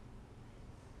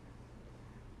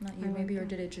 Not you, maybe, or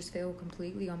did it just fail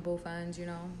completely on both ends, you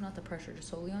know? Not the pressure just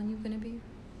solely on you, can it be?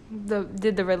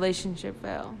 Did the relationship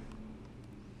fail?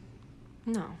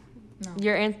 No.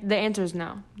 The answer is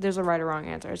no. There's a right or wrong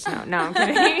answer. It's no. No, I'm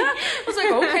kidding. I was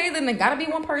like, okay, then there gotta be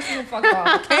one person who fucked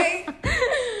off, okay?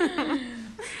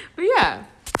 But yeah.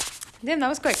 Damn, that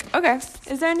was quick. Okay.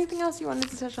 Is there anything else you wanted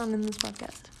to touch on in this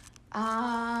podcast?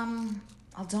 I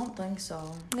don't think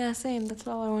so. Yeah, same. That's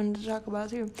all I wanted to talk about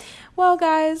too. Well,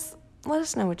 guys, let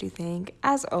us know what you think.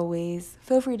 As always,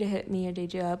 feel free to hit me or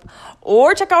DJ up,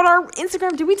 or check out our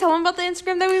Instagram. Did we tell them about the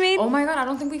Instagram that we made? Oh my god, I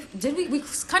don't think we did. We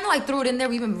kind of like threw it in there.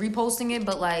 We've been reposting it,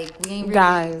 but like we ain't really...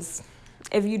 Guys,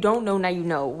 if you don't know, now you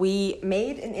know. We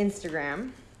made an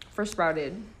Instagram for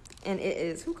Sprouted, and it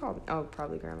is, who called me? Oh,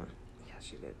 probably Grandma. Yeah,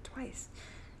 she did twice.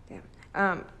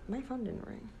 Damn. My phone didn't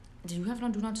ring. Did you have it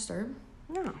on Do Not Disturb?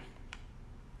 No.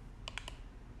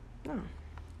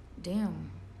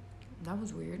 Damn, that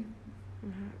was weird.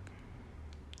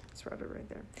 Sprouted right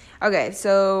there. Okay,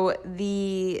 so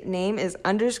the name is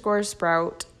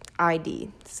 _Sprout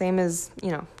ID. Same as, you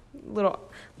know,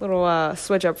 little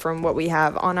switch up from what we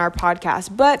have on our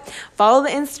podcast. But follow the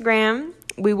Instagram.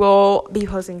 We will be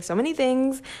posting so many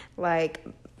things. Like,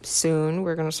 soon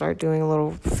we're gonna start doing a little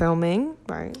filming,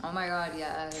 right? Oh my god,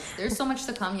 yes. There's so much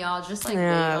to come, y'all. Just like wait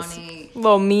on it.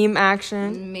 Little meme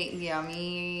action.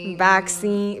 Meme.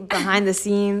 Behind the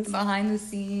scenes.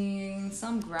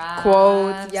 Some grabs.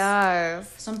 Quotes,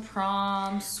 yes. Some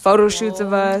prompts. Photo shoots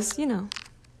of us, you know.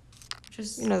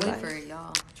 Just wait for it,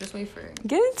 y'all. Just wait for it.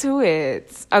 Get into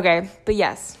it. Okay, but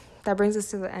yes, that brings us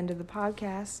to the end of the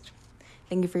podcast.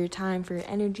 Thank you for your time, for your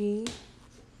energy.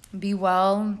 Be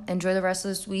well. Enjoy the rest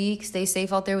of this week. Stay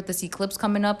safe out there with this eclipse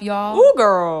coming up, y'all. Ooh,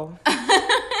 girl.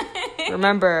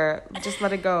 Remember, just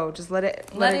let it go. Just let it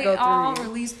go through all you.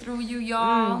 Release through you,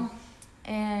 y'all.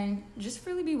 And just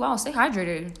really be well. Stay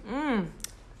hydrated.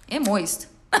 And moist.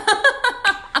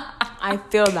 I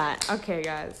feel that. Okay,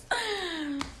 guys.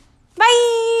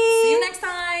 Bye. See you next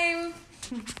time.